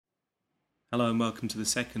Hello and welcome to the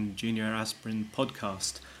second Junior Aspirin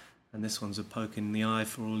podcast. And this one's a poke in the eye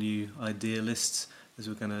for all you idealists, as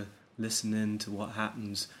we're going to listen in to what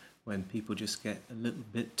happens when people just get a little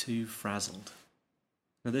bit too frazzled.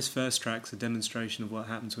 Now this first track's a demonstration of what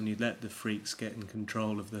happens when you let the freaks get in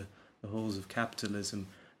control of the halls of capitalism.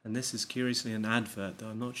 And this is curiously an advert, though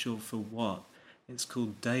I'm not sure for what. It's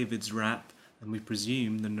called David's Rap, and we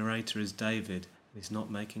presume the narrator is David, and he's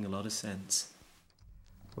not making a lot of sense.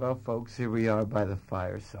 Well, folks, here we are by the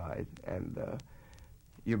fireside, and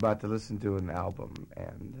you're about to listen to an album,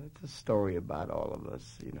 and it's a story about all of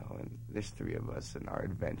us, and the history of us and our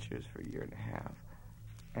adventures for a year and a half.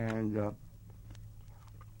 And,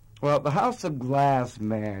 well, the House of Glass,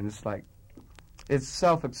 man, it's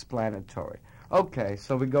self-explanatory. Okay,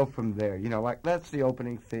 so we go from there, that's the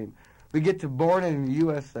opening theme. We get to Born in the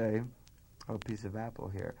USA, a piece of apple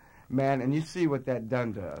here. Man, and you see what that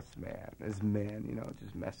done to us, man, as men, it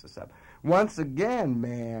just messed us up. Once again,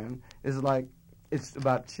 man, it's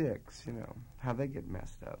about chicks, how they get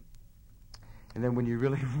messed up. And then when you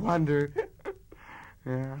really wonder,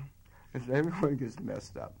 everyone gets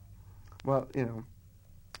messed up. Well,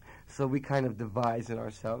 so we kind of devise in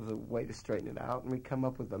ourselves a way to straighten it out, and we come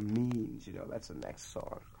up with a means, that's the next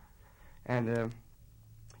song. And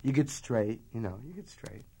you get straight,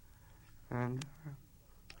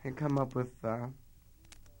 and come up with,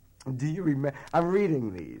 do you remember, I'm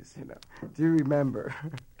reading these, do you remember,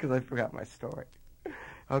 because I forgot my story.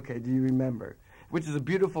 Okay, do you remember, which is a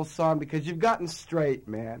beautiful song because you've gotten straight,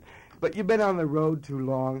 man, but you've been on the road too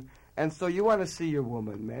long, and so you want to see your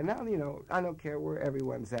woman, man. Now, I don't care where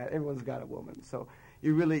everyone's at, everyone's got a woman, so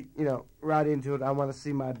you really, right into it, I want to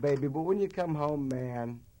see my baby, but when you come home,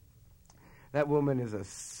 man, that woman is a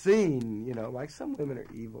scene, like some women are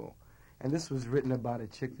evil. And this was written about a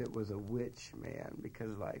chick that was a witch, man,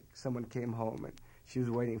 because, someone came home and she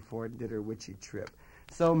was waiting for it and did her witchy trip.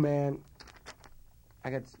 So, man,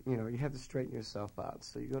 you have to straighten yourself out.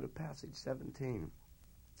 So you go to passage 17.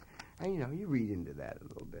 And, you read into that a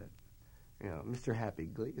little bit. Mr. Happy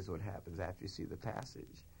Glee is what happens after you see the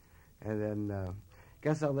passage. And then,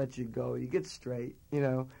 guess I'll let you go. You get straight,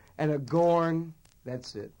 and a Gorn,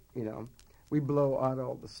 that's it, We blow out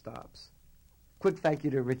all the stops. Quick thank you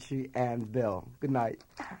to Richie and Bill. Good night.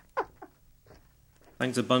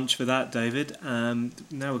 Thanks a bunch for that, David.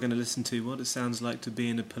 Now we're going to listen to what it sounds like to be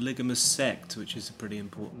in a polygamous sect, which is a pretty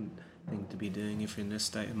important thing to be doing if you're in this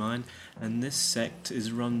state of mind. And this sect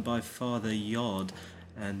is run by Father Yod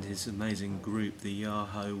and his amazing group, the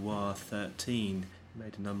Yahowah 13. He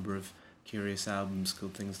made a number of curious albums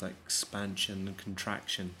called things like Expansion and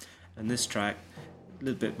Contraction. And this track, a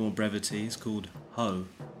little bit more brevity, is called Ho.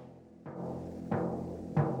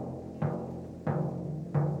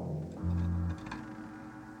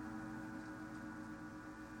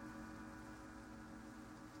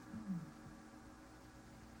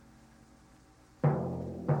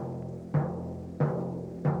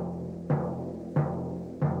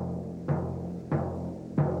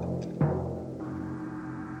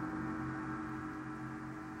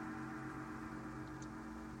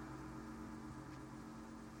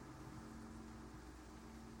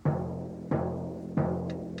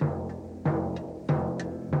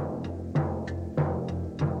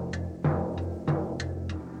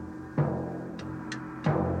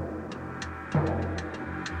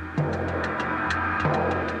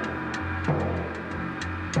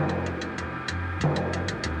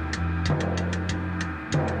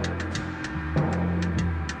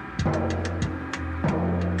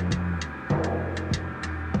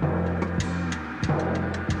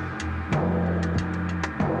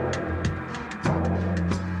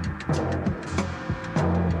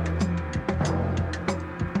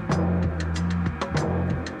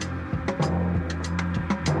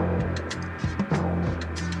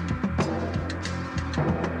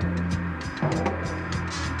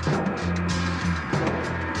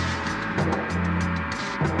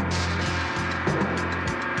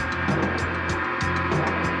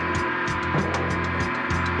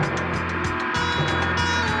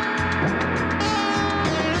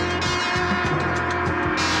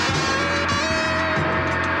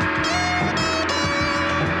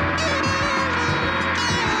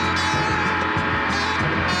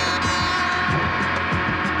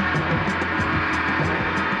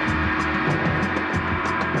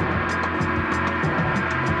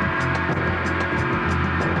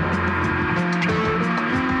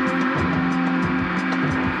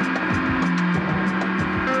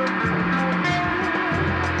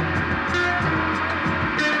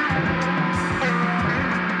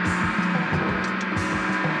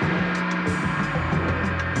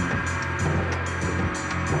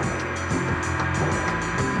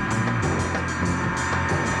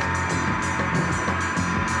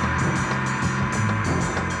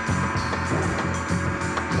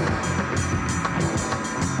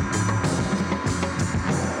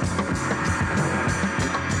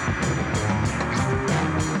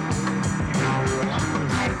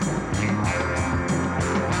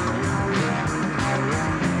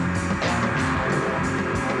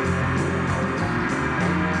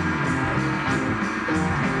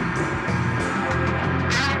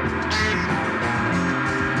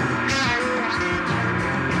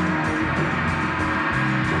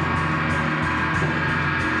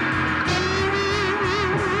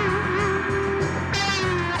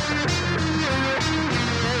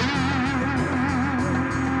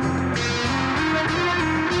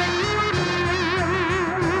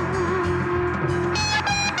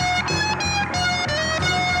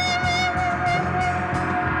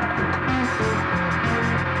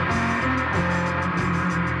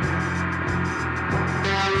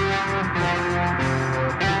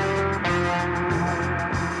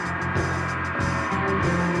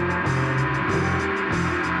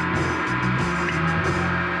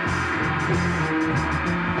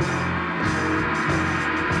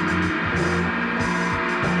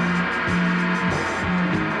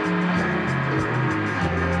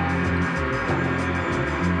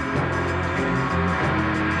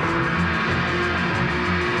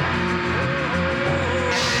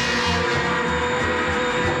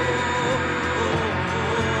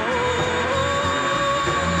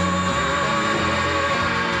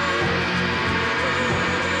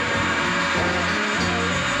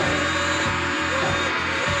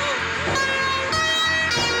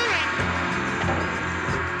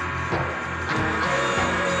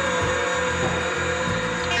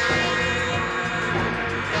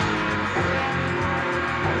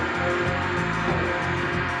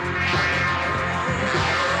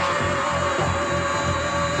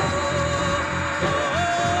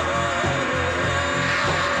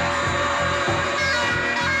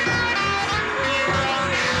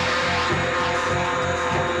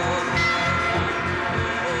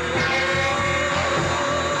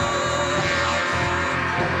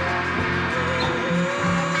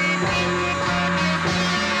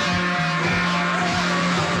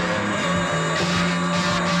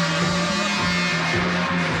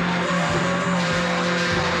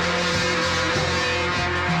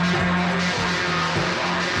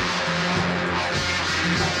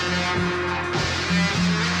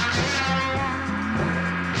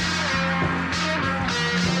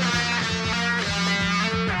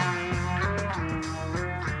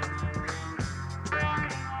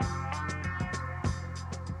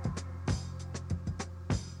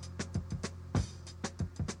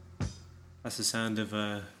 That's the sound of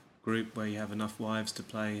a group where you have enough wives to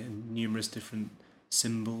play numerous different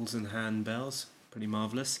cymbals and handbells. Pretty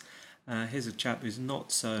marvellous. Here's a chap who's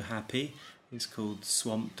not so happy. He's called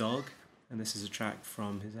Swamp Dogg, and this is a track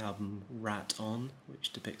from his album Rat On,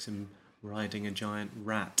 which depicts him riding a giant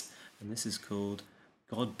rat. And this is called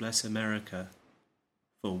God Bless America.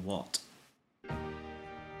 For what?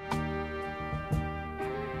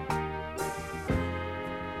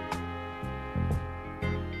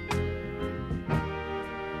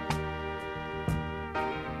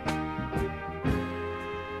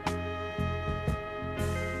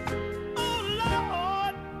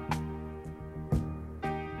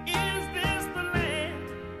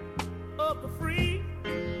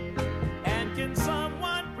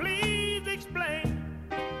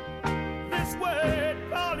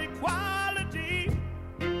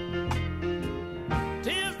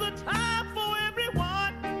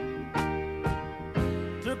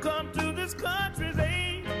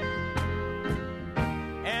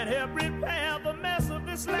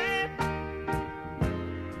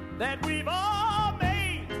 That we've all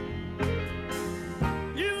made.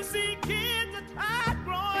 You see kids are tired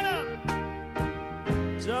growing up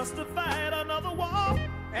just to fight another war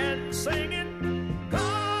and singing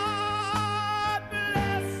God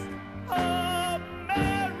bless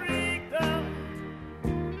America,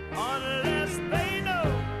 unless they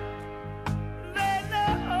know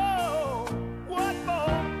what for.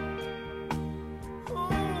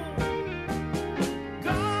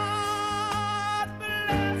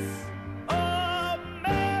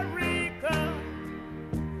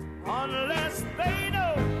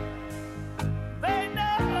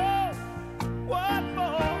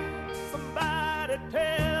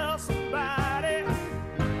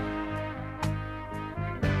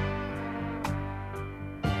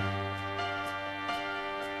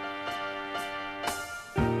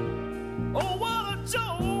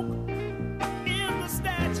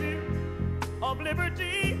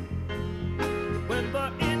 Liberty, when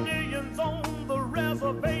the Indians on the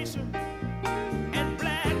reservation and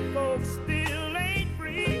black folks still ain't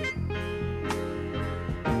free.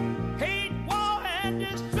 Hate, war, and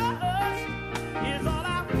distrust is all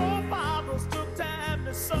our forefathers took time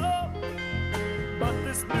to sow. But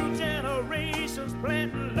this new generation's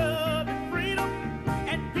planting love and freedom,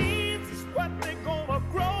 and peace is what they gonna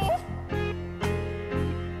grow.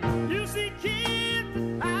 You see kids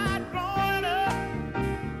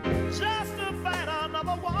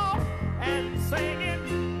and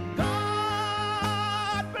singing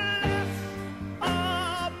God bless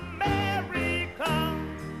America,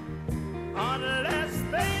 unless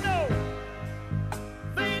they know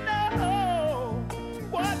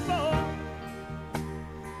what for.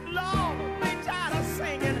 Lord, we tired of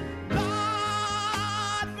singing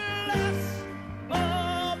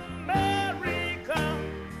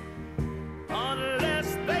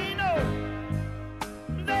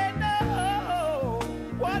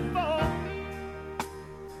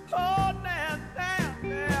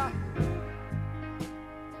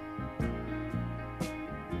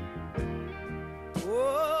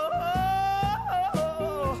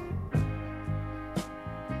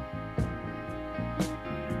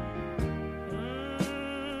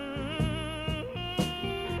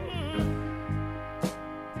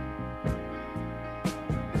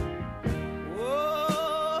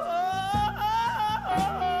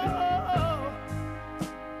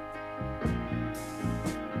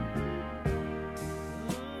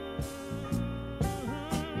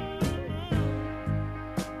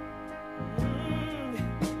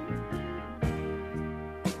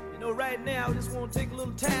But right now, I just want to take a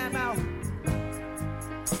little time out.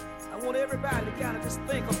 I want everybody to kind of just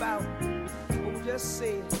think about what we just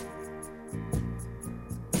said.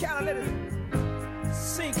 Kind of let it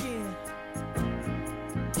sink in.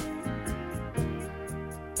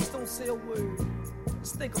 Just don't say a word.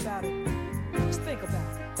 Just think about it. Just think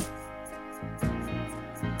about it.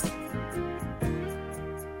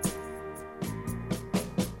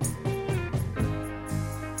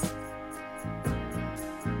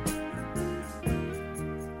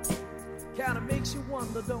 Kind of makes you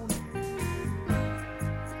wonder, don't it?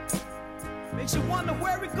 Makes you wonder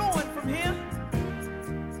where we're going from here.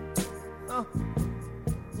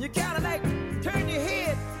 You kind of like turn your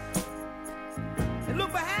head and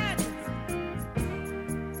look behind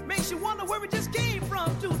you. Makes you wonder where we just came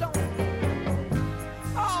from, too, don't it?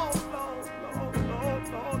 Oh, Lord, Lord, Lord,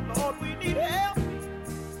 Lord, Lord, we need help.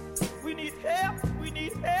 We need help. We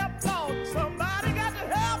need help, Lord. Somebody got to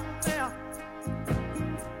help now.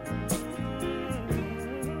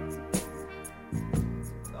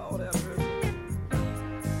 Lord have mercy.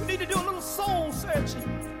 We need to do a little soul searching.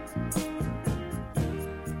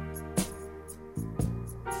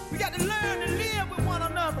 We got to learn to live with one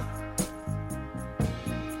another.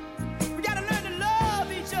 We got to learn to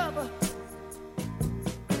love each other.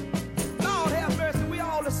 Lord have mercy, we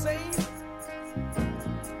all the same.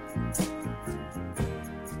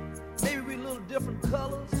 Maybe we a little different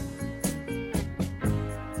colors,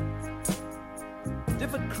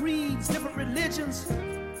 different creeds, different religions,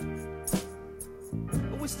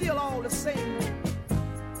 but we're still all the same.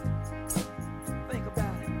 Think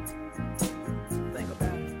about it. Think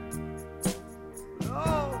about it.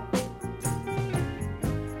 Oh.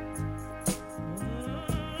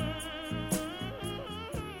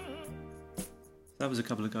 That was a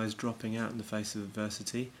couple of guys dropping out in the face of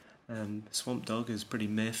adversity. Swamp Dogg is pretty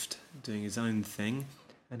miffed, doing his own thing.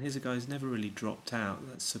 And here's a guy who's never really dropped out.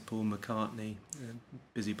 That's Sir Paul McCartney,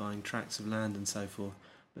 busy buying tracts of land and so forth.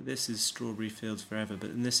 But this is Strawberry Fields Forever.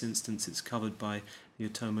 But in this instance, it's covered by the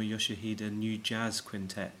Otomo Yoshihide New Jazz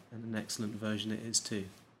Quintet, and an excellent version it is too.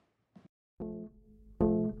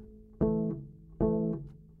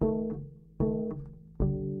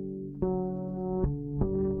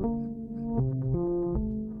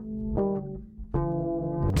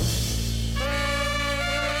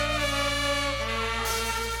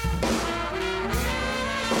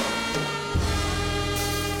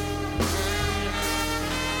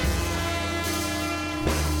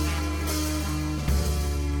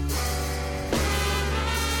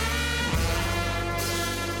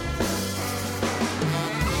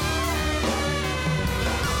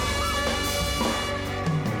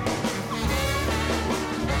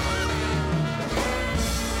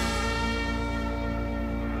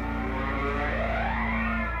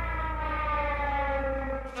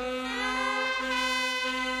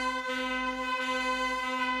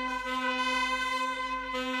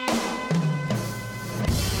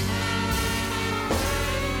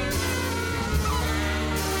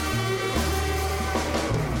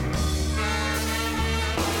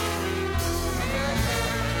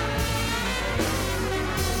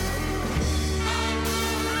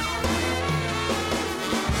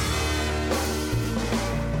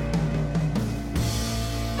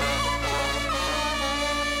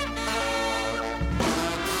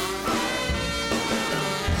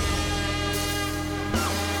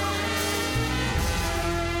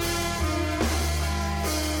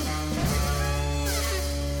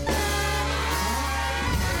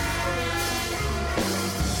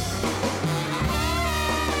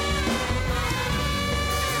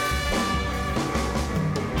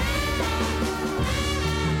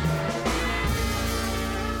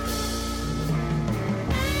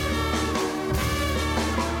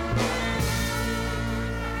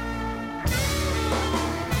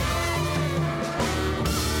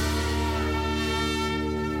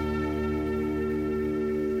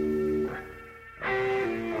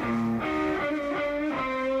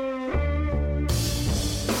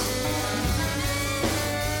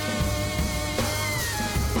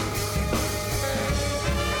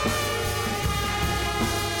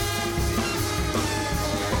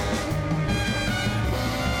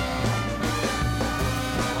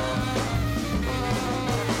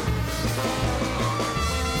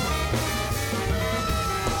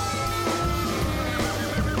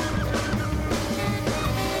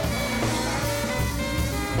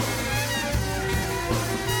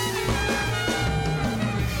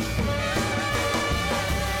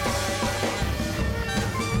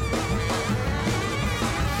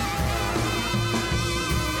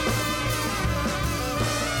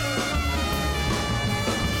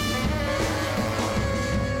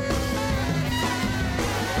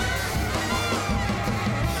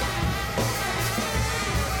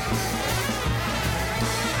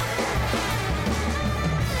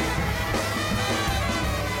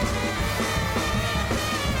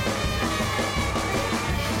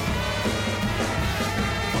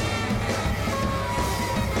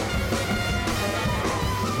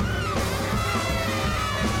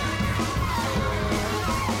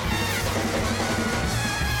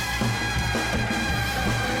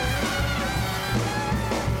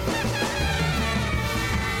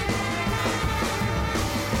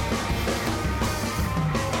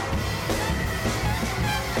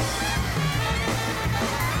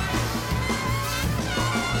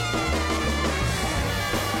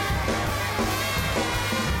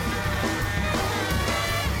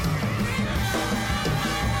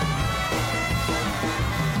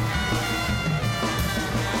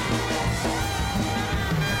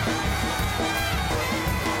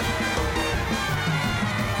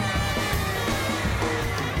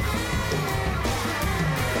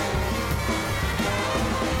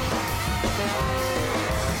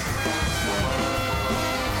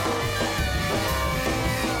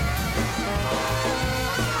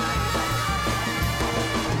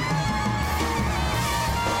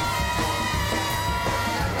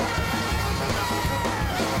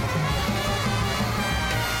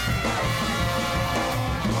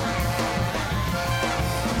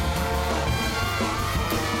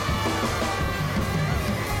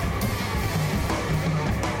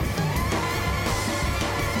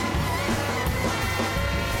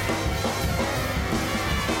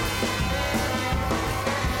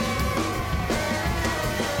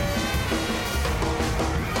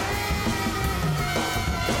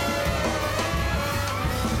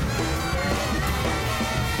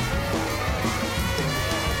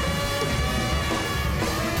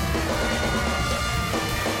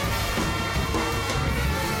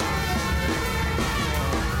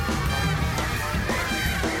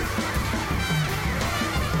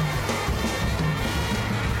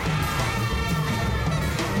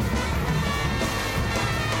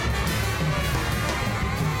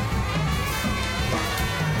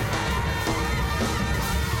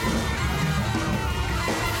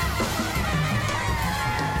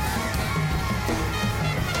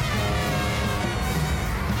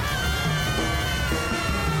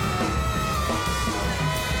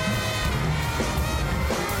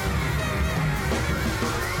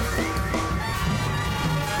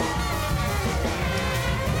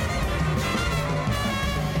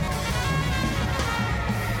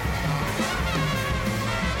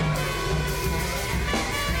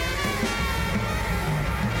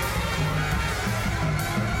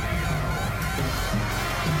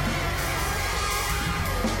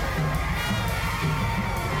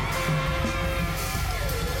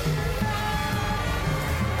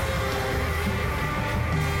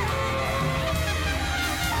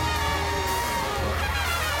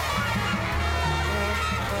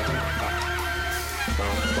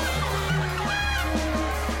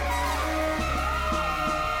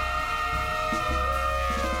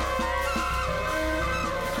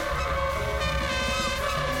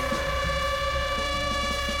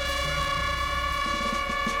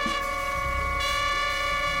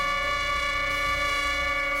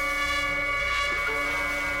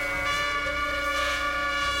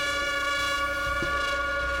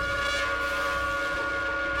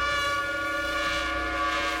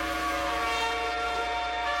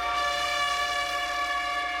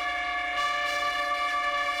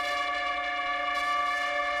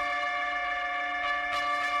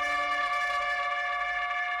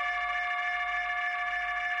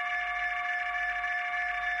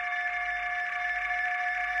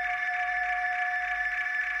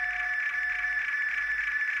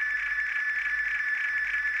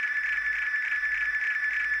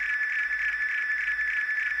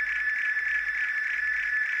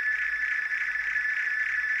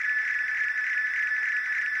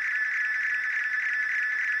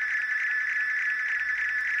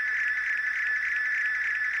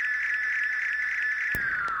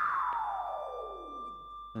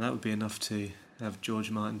 Well, that would be enough to have George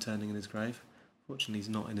Martin turning in his grave. Fortunately, he's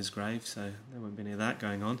not in his grave, so there won't be any of that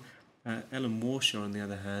going on. Ellen Warshaw, on the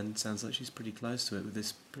other hand, sounds like she's pretty close to it with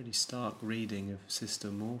this pretty stark reading of Sister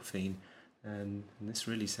Morphine, and this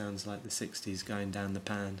really sounds like the 60s going down the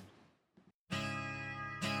pan.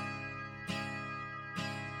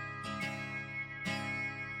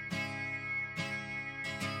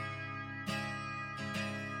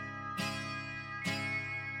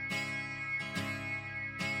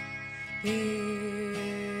 Here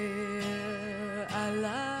I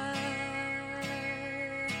lie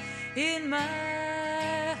in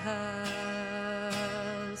my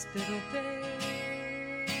hospital bed.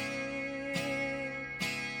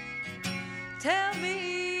 Tell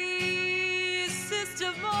me,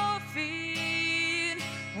 Sister Morphine,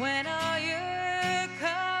 when are you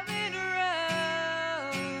coming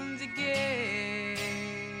around again?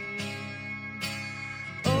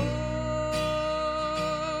 Oh,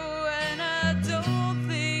 and I don't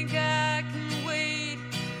think I can wait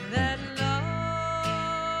that long.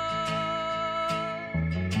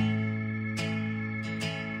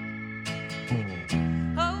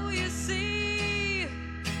 Oh, you see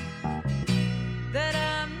that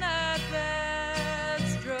I'm not that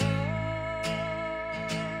strong.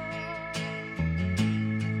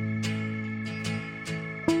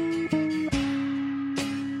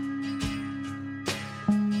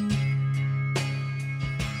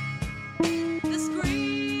 The scream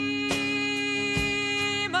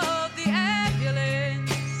of the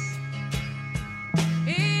ambulance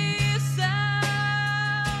is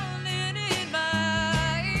sounding in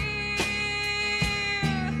my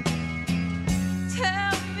ear.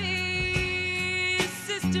 Tell me,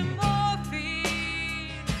 Sister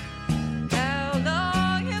Morphine, how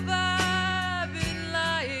long have I been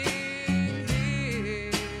lying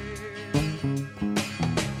here?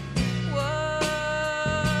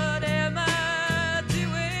 What am I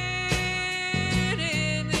doing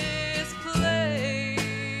in this place?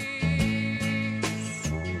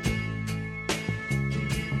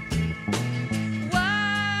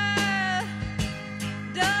 Why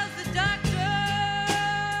does the doctor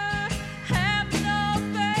have no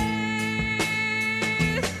faith?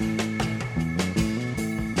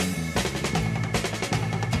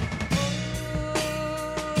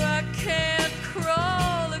 Oh, I can't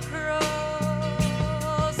crawl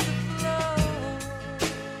across the floor.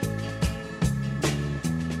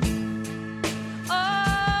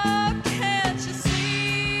 Oh, can't you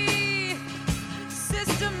see,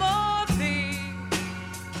 Sister Morphine?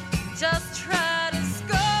 Just try to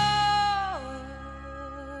score.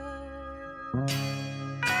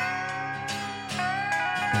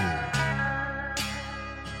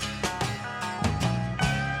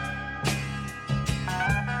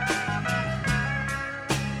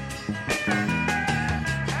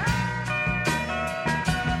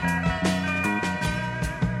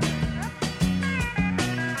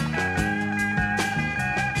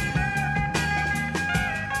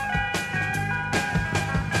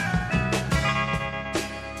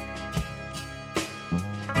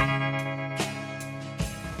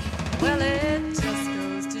 Well, it just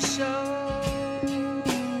goes to show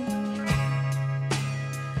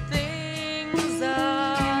things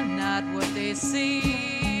are not what they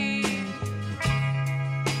seem.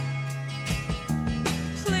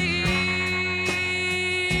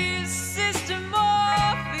 Please, Sister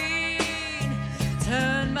Morphine,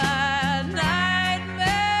 turn my nightmare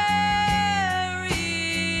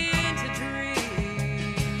into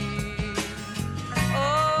dream.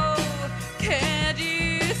 Oh, can't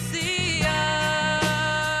you see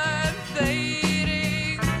I'm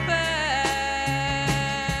fading fast?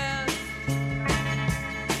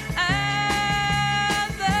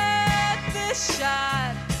 And that this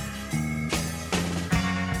shot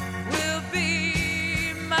will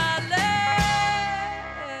be my last.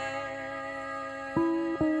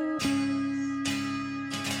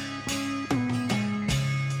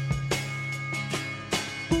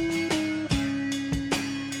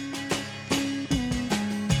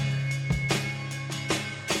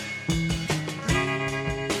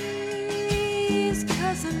 Please,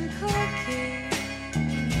 Cousin Cookie,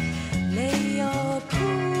 lay your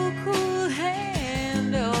cool, cool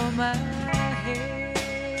hand on my head.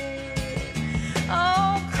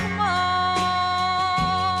 Oh, come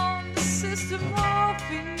on, Sister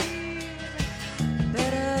Morphine,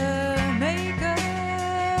 better make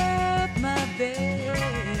up my bed.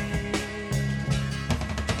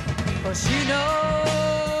 For she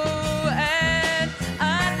knows, and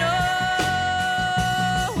I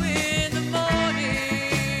know in the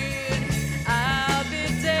morning I'll be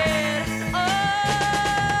dead.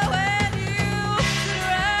 Oh, and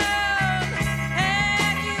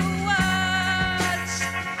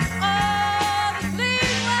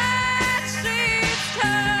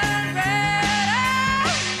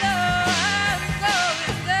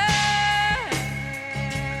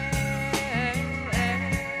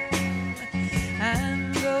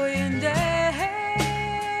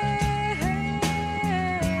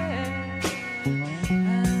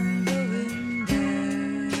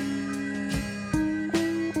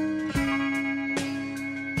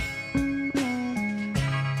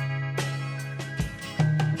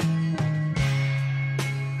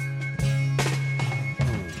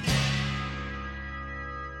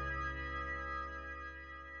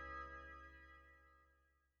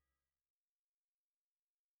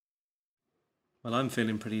Well, I'm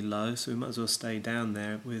feeling pretty low, so we might as well stay down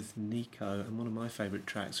there with Nico and one of my favourite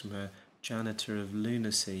tracks from her, Janitor of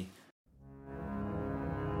Lunacy.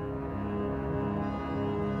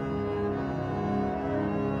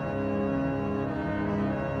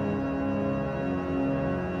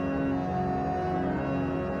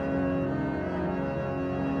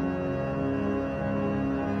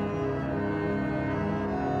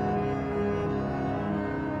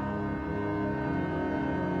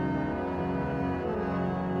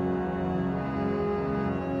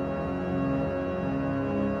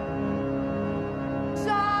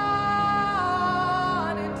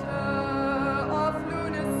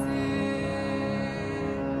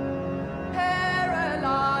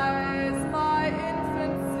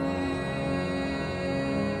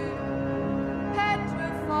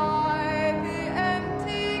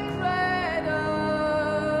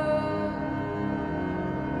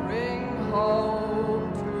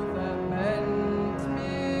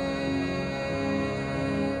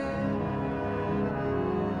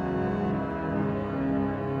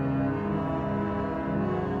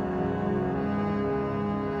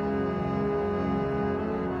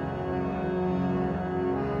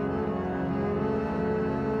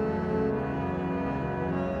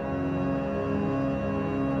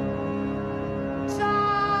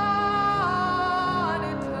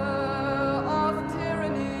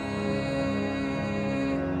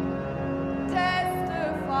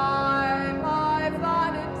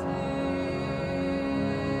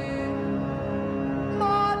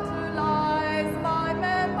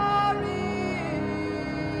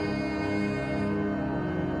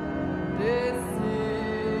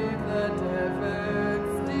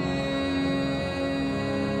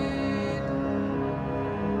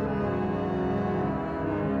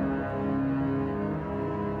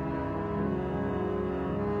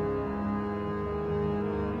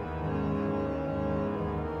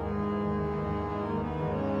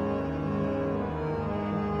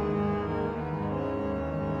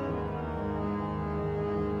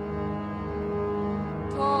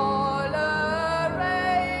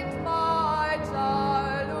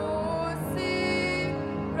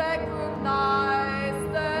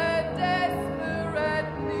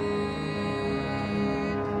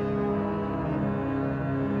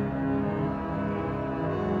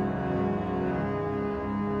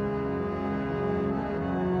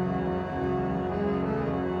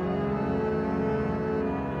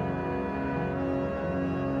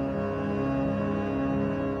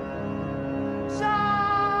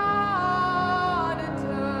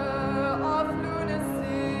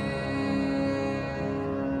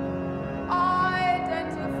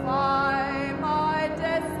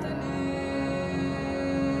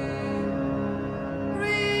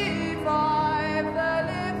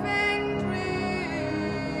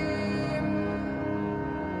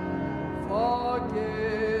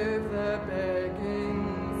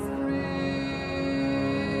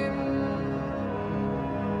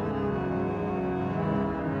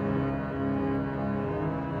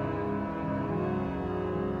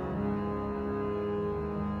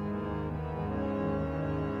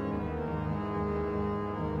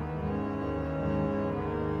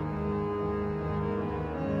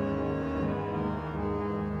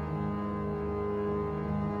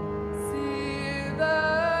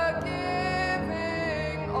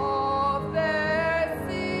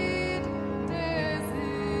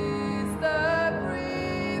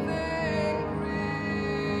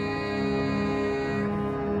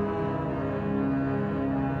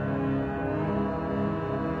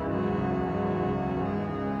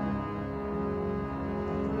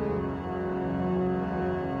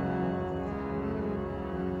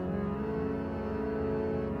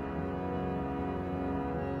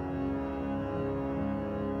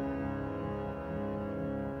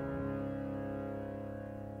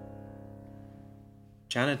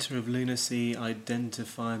 Janitor of Lunacy,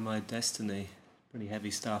 Identify My Destiny. Pretty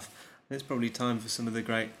heavy stuff. It's probably time for some of the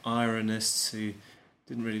great ironists who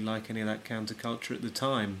didn't really like any of that counterculture at the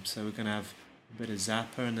time. So we're going to have a bit of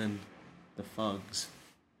Zappa and then the Fugs.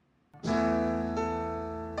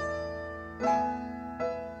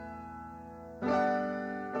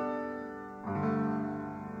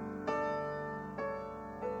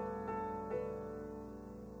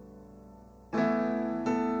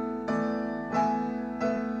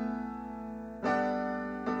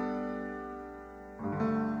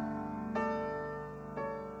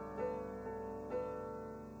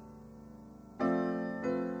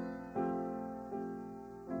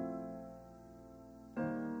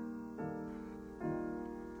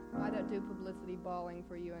 do publicity balling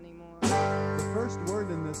for you anymore. The first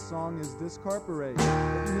word in this song is discorporate.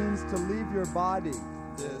 It means to leave your body.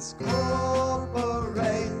 Discorporate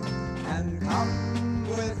and come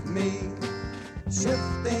with me,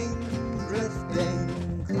 shifting,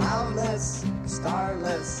 drifting, cloudless,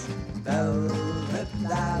 starless, velvet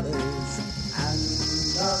valleys, and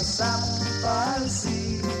the sapphire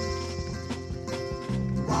sea.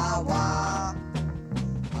 Wah wah,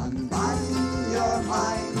 unbind your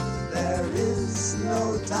mind, there is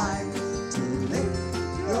no time to lick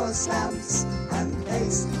your stamps and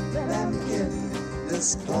paste them in.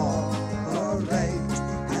 Discorporate,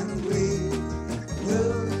 and we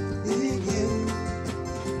will begin.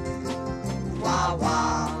 Wah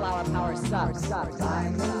wah, Flower power sucks.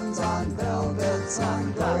 diamonds on velvets,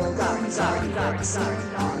 on gold, on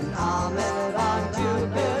Ahmed, on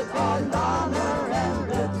Cupid, on Donner and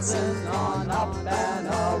Blitzen, on up and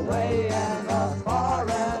away and afar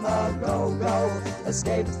and a go-go.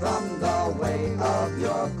 Escape from the way of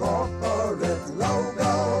your corporate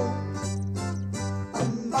logo.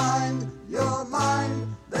 Unbind your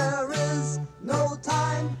mind, there is no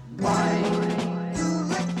time. Mind to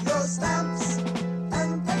lick your stamps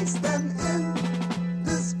and paste them in.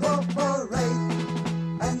 Discorporate,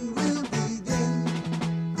 and we'll begin.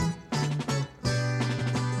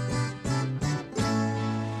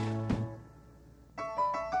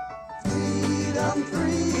 Freedom,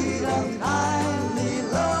 freedom, kindly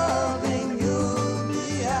loving, you'll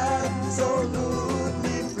be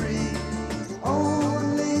absolutely free.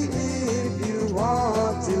 Only if you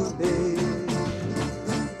want to be.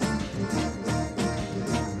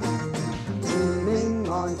 Dreaming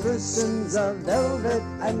on cushions of velvet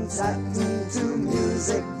and satin to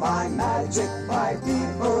music by magic, by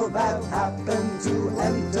people that happen to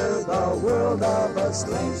enter the world of a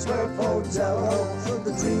strange purple jello.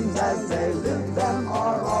 The dreams as they live them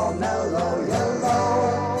are all mellow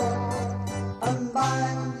yellow.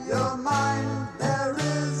 Unbind your mind, there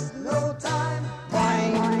is no time.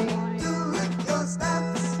 Bind to lick your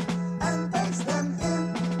stamps and paste them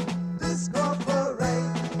in.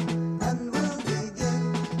 Discorporate, and we'll begin.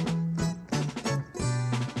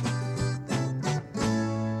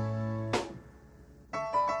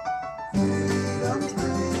 Freedom,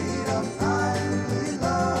 freedom, kindly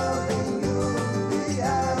loving, you'll be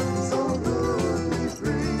absolutely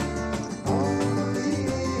free. Only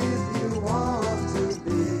if you want to be.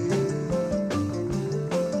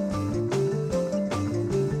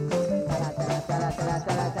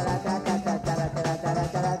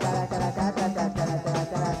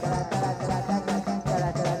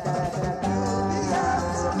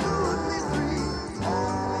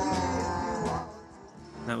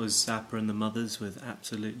 That was Zappa and the Mothers with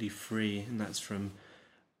Absolutely Free, and that's from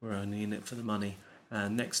We're Only In It For The Money.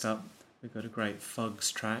 And next up, we've got a great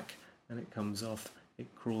Fugs track, and it comes off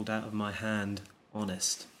It Crawled Out of My Hand,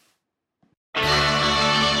 Honest.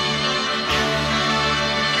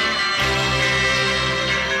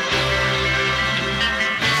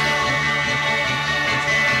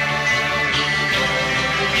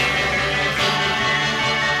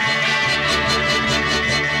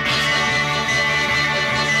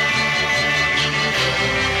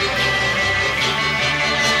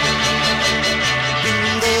 In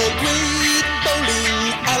the great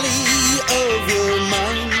bowling alley of your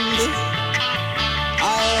mind, I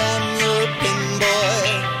am your pinboy.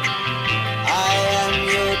 I am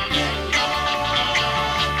your pinboy.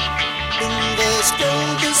 In the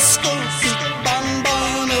stroboscopic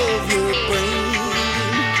bonbon of your brain,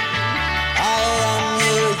 I am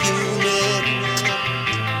your unit.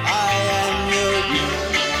 I am your unit.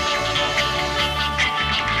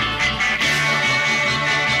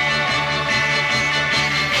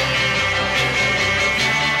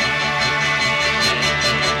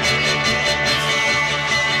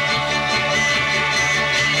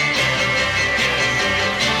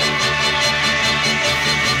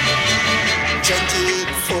 Gentle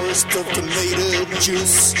forest of tomato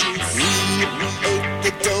juice, we ate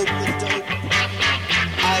the dope.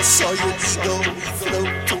 I saw you go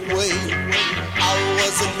float away. I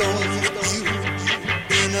was alone with you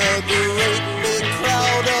in a great big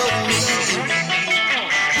crowd of me.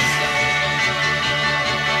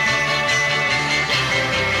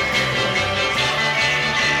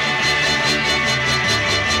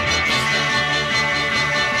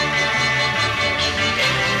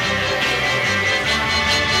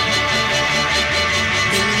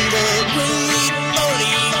 In the great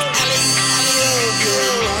bowling alley of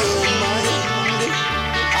your mind,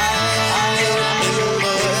 I am your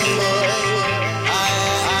pinboy. I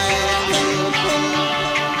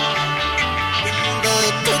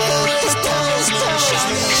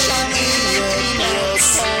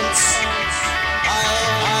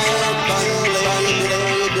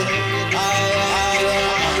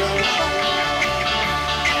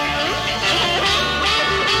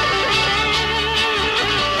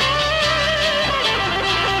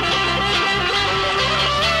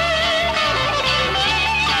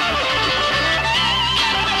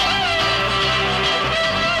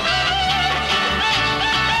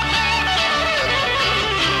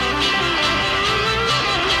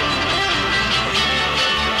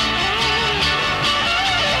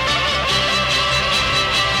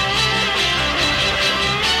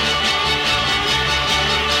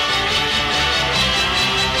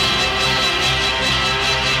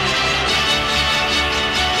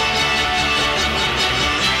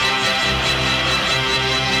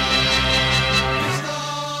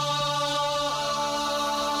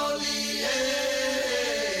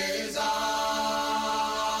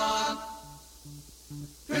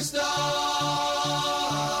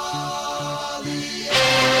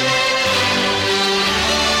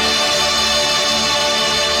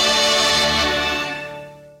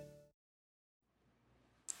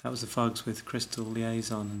That was the Fugs with Crystal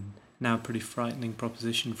Liaison. Now a pretty frightening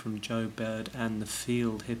proposition from Joe Bird and the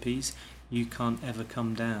Field Hippies, You Can't Ever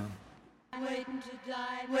Come Down. Waiting to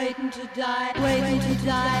die, waiting to die, waiting to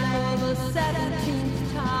die for the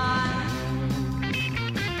 17th time.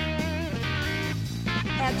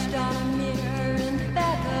 Etched on a mirror in the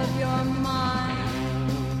back of your mind.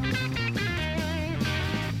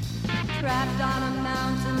 Trapped on a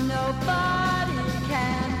mountain nobody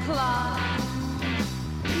can climb.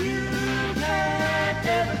 You can't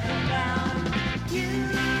ever come down. You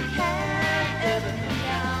can't ever come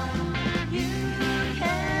down. You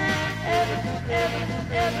can't ever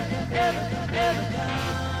come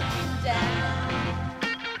down.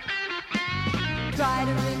 Try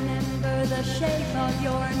to remember the shape of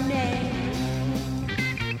your name.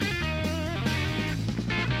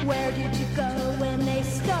 Where did you go when they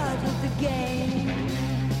started the game?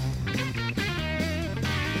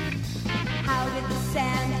 How did the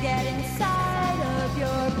sand get inside of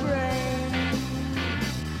your brain?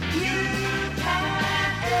 You can't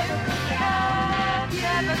ever come down.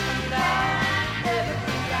 Never come down.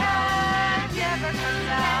 Never come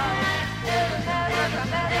down. Never come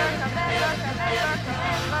down. Never come down.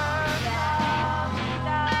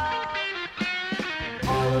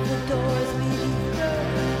 All of the doors leading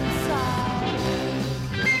inside.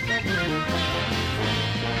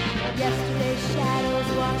 Yesterday's shadows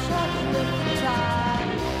wash up with the tide.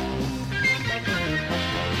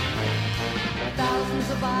 Thousands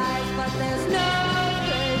of eyes, but there's no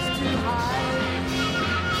place to hide.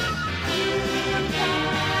 You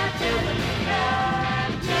can't ever come down,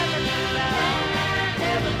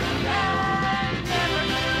 never come down, never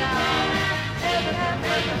come down, never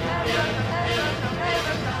come down,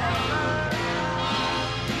 never come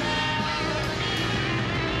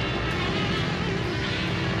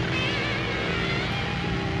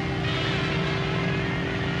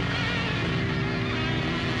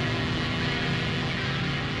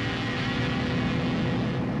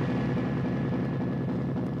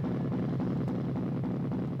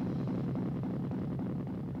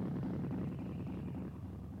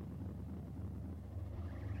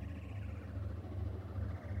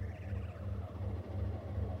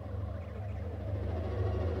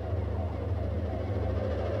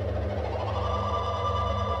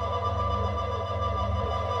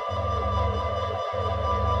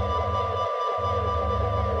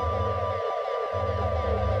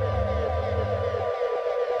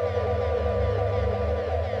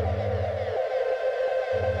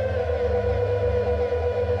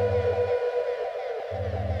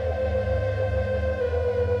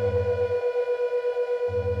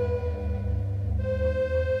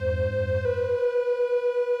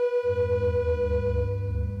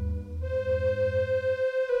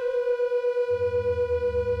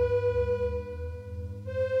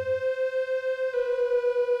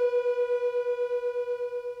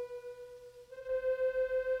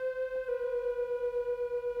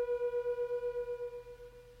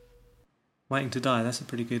Waiting to Die, that's a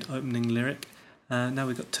pretty good opening lyric. Now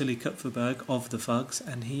we've got Tully Kupferberg of the Fugs,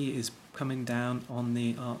 and he is coming down on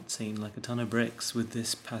the art scene like a ton of bricks with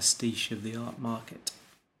this pastiche of the art market.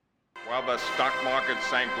 While the stock market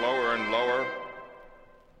sank lower and lower,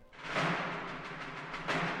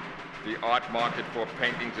 the art market for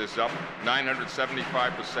paintings is up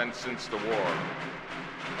 975% since the war,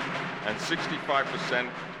 and 65%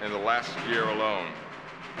 in the last year alone.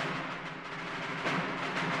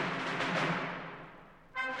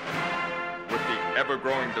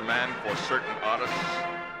 Ever-growing demand for certain artists,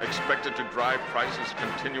 expected to drive prices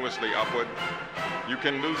continuously upward, you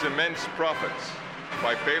can lose immense profits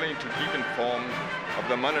by failing to keep informed of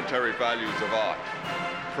the monetary values of art,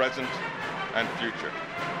 present and future.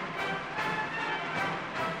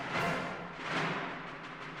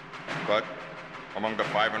 But among the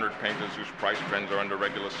 500 painters whose price trends are under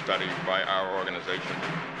regular study by our organization,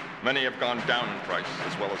 many have gone down in price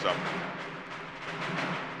as well as up.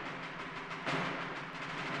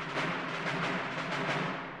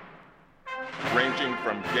 Ranging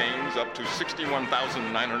from gains up to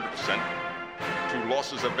 61,900% to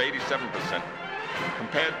losses of 87%,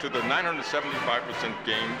 compared to the 975%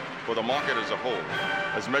 gain for the market as a whole,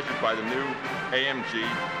 as measured by the new AMG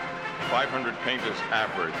 500 Painters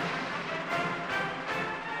average.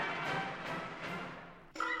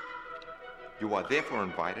 You are therefore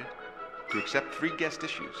invited to accept 3 guest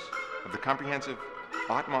issues of the comprehensive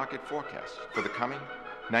art market forecast for the coming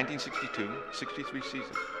 1962-63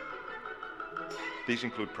 season. These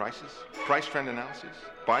include prices, price trend analyses,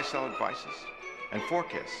 buy-sell advices, and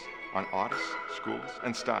forecasts on artists, schools,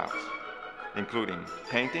 and styles, including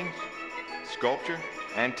paintings, sculpture,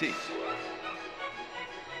 antiques.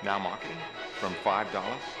 now marketing from $5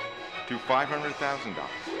 to $500,000.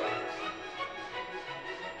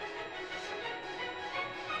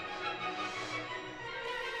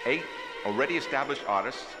 8 already established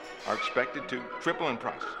artists are expected to triple in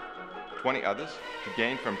price. 20 others to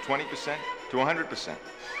gain from 20% to 100%.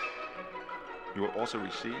 You will also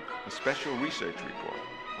receive a special research report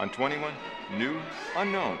on 21 new,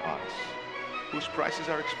 unknown artists whose prices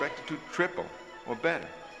are expected to triple or better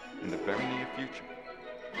in the very near future.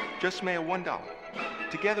 Just mail $1,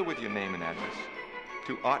 together with your name and address,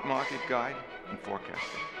 to Art Market Guide and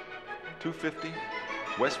Forecasting, 250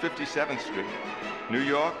 West 57th Street, New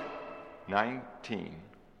York, 19.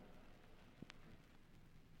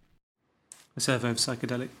 A survey of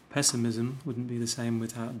psychedelic pessimism wouldn't be the same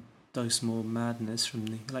without Dose More Madness from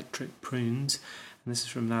the Electric Prunes, and this is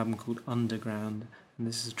from an album called Underground, and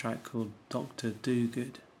this is a track called Dr.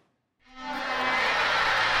 Dogood.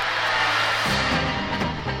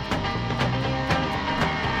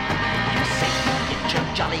 You say you hit your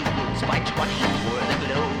jolly woods by 20 for the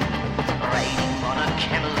glow, riding on a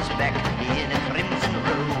camel's back in a crimson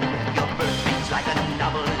robe. Your birth reads like a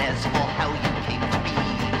novel as for how you came to be.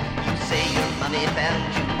 You say your mummy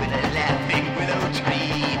found you in a laughing willow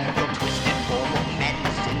tree. Your twisted form of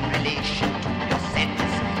madness in relation to your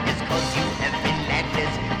sadness is 'cause you have been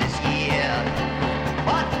landless this year.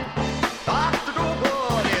 What? Dr.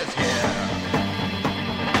 Dogood is here.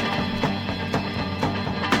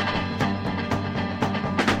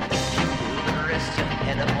 If you will rest your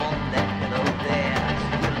head upon that pillow there,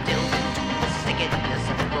 we'll delve into the sickness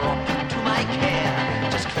that brought you to my care.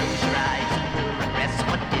 Just close your eyes and we'll regress.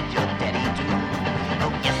 What did your daddy do?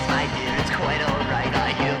 Oh yes, my dear, it's quite alright.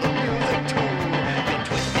 I hear the music too. Your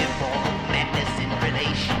twisted form of madness in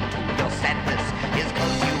relation to your sadness is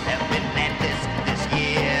 'cause you have been landless this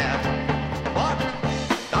year. What?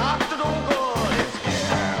 Dr. Dogood is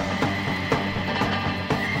here.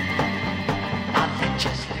 I'll let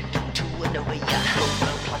you slip into annoy ya.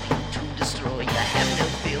 We're plotting to destroy ya. Have no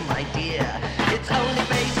fear, my dear. It's only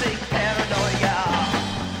basic paranoia.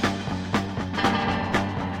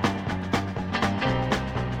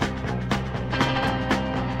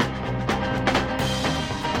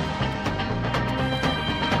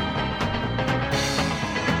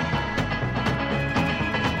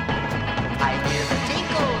 I hear the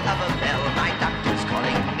tinkle of a bell. My doctor's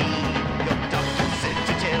calling me. Your doctor said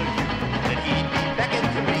to tell you that he'd be back at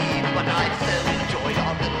 3. But I so enjoyed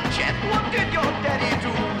our little chat. What did your daddy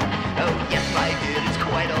do? Oh yes, my dear, it's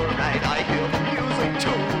quite alright. I hear the music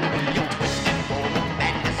too. Your twisted form of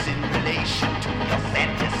madness in relation to your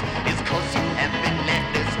sadness is 'cause you have been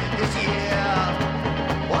landless this year.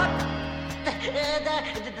 What?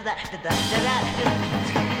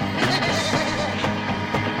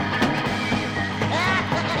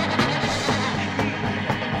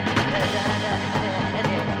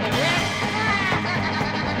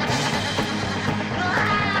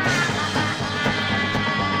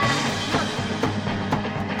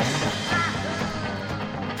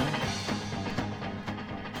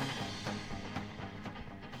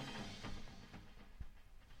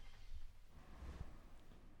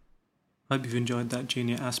 Hope you've enjoyed that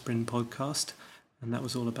Junior Aspirin podcast, and that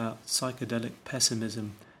was all about psychedelic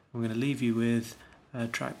pessimism. I'm going to leave you with a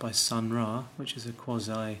track by Sun Ra, which is a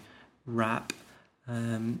quasi-rap,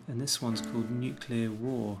 and this one's called Nuclear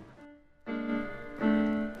War.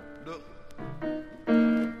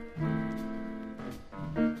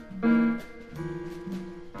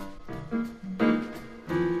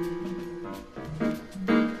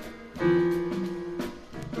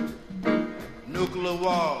 Nuclear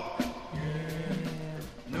war.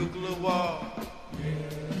 Nuclear war.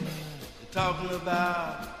 They're talking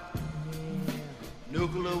about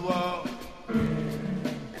nuclear war.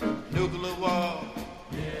 Nuclear war.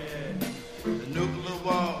 The nuclear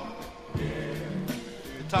war.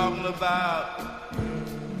 They're talking about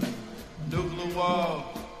nuclear war.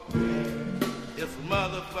 It's a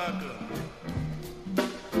motherfucker.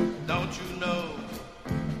 Don't you know?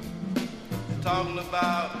 They're talking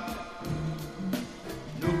about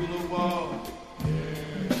nuclear war.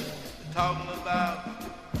 They're talking about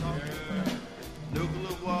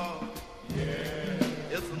nuclear war.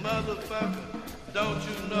 It's a motherfucker, don't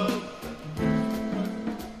you know?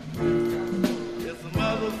 It's a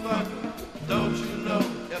motherfucker, don't you know?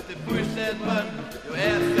 If they push that button, your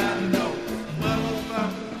ass gotta go. It's a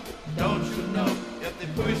motherfucker, don't you know? If they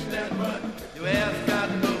push that button, your ass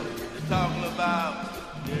gotta go. They're talking about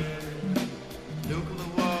nuclear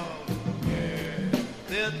war.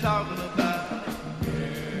 They're talking about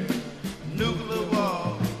nuclear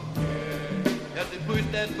war. If they push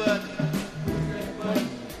that button,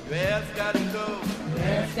 your ass gotta go.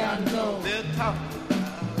 got to go. They're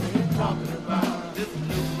talking about this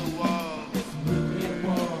nuclear war.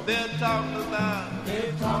 They're talking about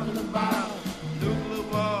nuclear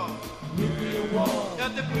war.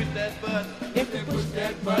 Got to push that button. If they push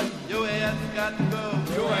that button, your ass got to go.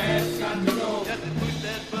 Your ass got to go. Got to push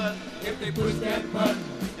that button. If they push that button,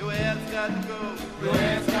 your ass got to go. Your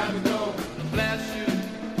ass got to go. Blast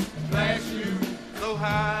you, so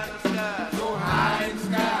high in the sky. So high in the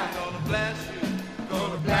sky. Gonna blast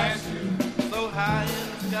you, so high in the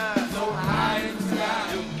sky. So high in the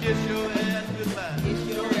sky. You kiss your ass goodbye. Kiss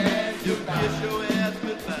your ass goodbye. Kiss your ass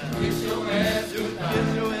goodbye. Kiss your ass goodbye.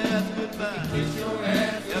 Kiss your ass goodbye. Kiss your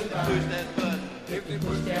ass goodbye. If they push that button. If they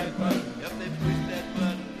push that button. If they push that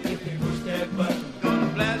button. If they push that button. Gonna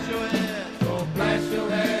blast your ass. Gonna blast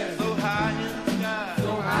your ass. So high in the sky.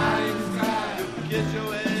 So high in the sky. You kiss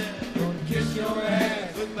your ass. Gonna kiss your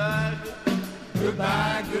ass. Goodbye.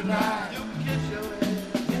 Goodbye. Goodbye. You can kiss your ass.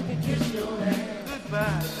 You can kiss your ass.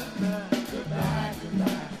 Goodbye. Goodbye. Goodbye.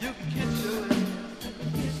 Goodbye. You can kiss your ass. You can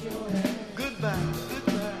kiss your ass. Goodbye.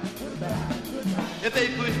 Goodbye. Goodbye. Goodbye. If they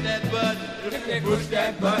push that button. If they push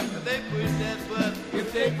that button. If they push that button.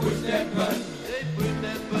 If they push that button. If they push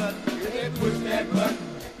that button. If they push that button.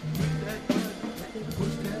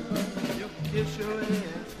 Push that button. You can kiss your ass.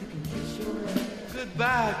 You can kiss your ass.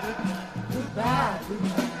 Goodbye. Goodbye. Goodbye.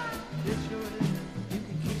 Goodbye. Kiss your ass. You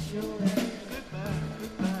can kiss your ass. Goodbye.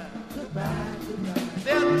 Goodbye. Goodbye. Goodbye.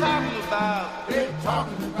 They're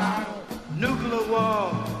talking about nuclear war.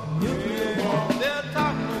 Nuclear war. They're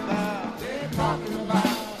talking about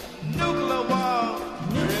nuclear war.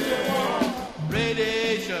 Nuclear war.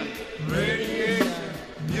 Radiation.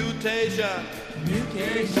 Mutation.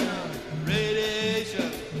 Radiation.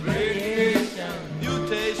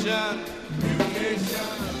 Mutation.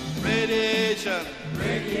 Radiation.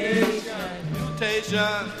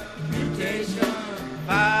 Mutation.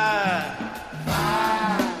 Fire.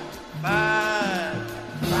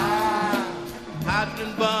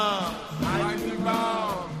 Hydrogen bomb.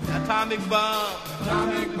 Atomic bomb.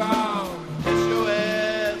 Kiss your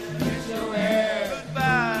ass.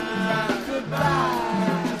 Goodbye.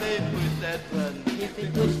 If they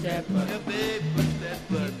push that button. If they push that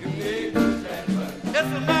button. It's a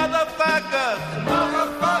motherfucker.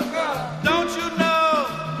 Don't you know?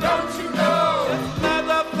 It's a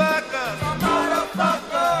motherfucker.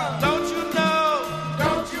 Don't you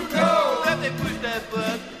know? If they push that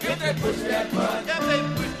button. If they push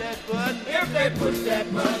that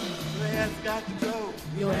button. Your ass got to go.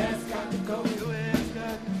 Your ass got to go.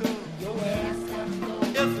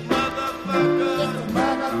 It's a motherfucker.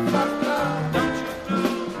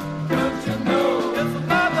 Don't you know? It's a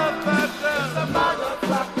motherfucker.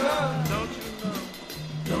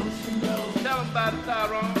 Don't you know? Tell them about it,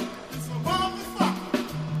 Tyrone. It's a motherfucker.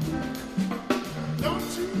 Don't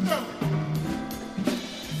you know?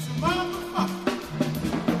 It's a motherfucker.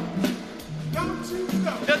 Don't you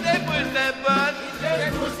know? If they push that button.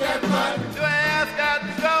 Your ass got to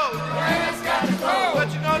go. What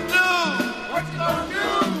you gonna do?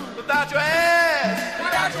 Without your ass?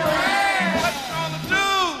 What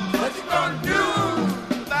you gonna do?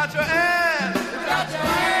 Without your ass?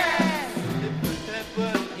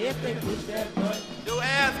 If they push that button. Your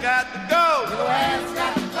ass got to go.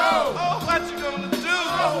 Oh, what you gonna do?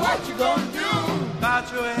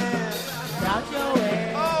 Without your ass?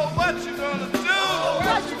 Oh, what you gonna do?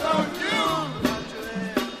 Without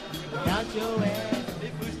your ass?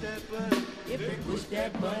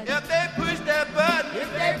 If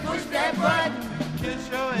they push that button. Kiss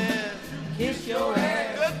your ass.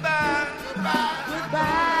 Goodbye.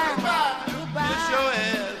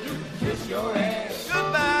 Kiss your ass.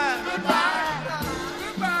 Goodbye.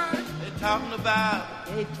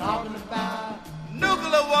 They talking about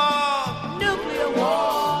nuclear war.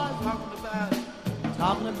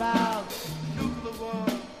 Talking about nuclear war.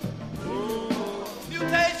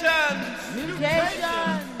 Mutations.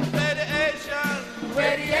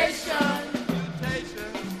 Radiation.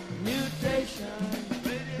 Mutation.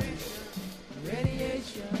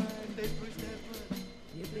 Radiation.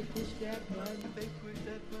 If they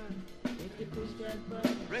push that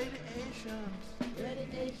button. Radiation.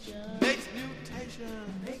 Makes mutation.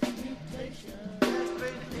 That's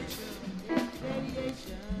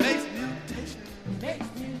radiation. Makes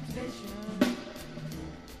mutation.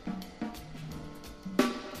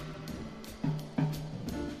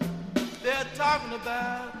 They're talking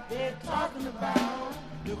about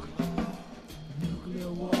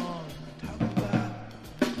nuclear war.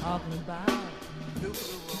 Talking about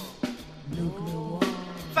nuclear war.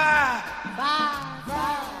 Fire.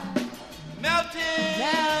 Melting.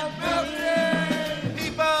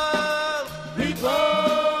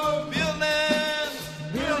 People.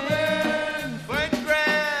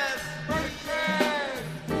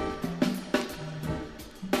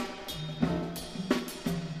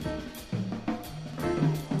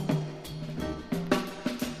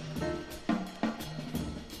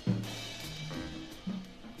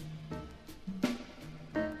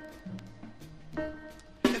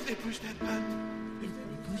 push that button. If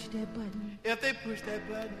they push that button. If they push that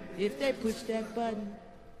button. If they push that button.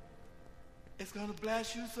 It's gonna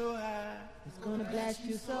blast you so high. It's gonna blast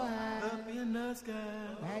you so high. Up in the sky.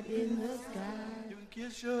 Right in the sky. You can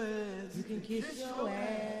kiss your ass. You can kiss your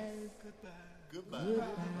ass. Goodbye. Goodbye. Goodbye.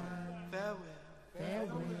 Farewell.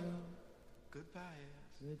 Farewell. Goodbye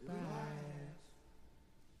ass. Goodbye.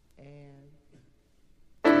 And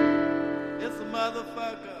it's a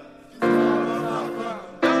motherfucker.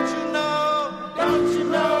 Don't you know? Don't you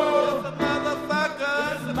know? It's a motherfucker.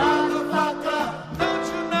 It's a motherfucker. Don't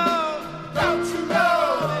you know? Don't you know?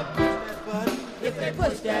 If they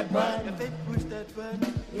push that button. If they push that button.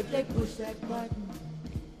 If they push that button. If they push that button.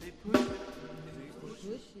 They push it. Push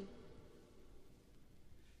it.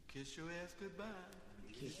 Kiss your ass goodbye.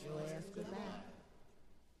 Kiss your ass goodbye.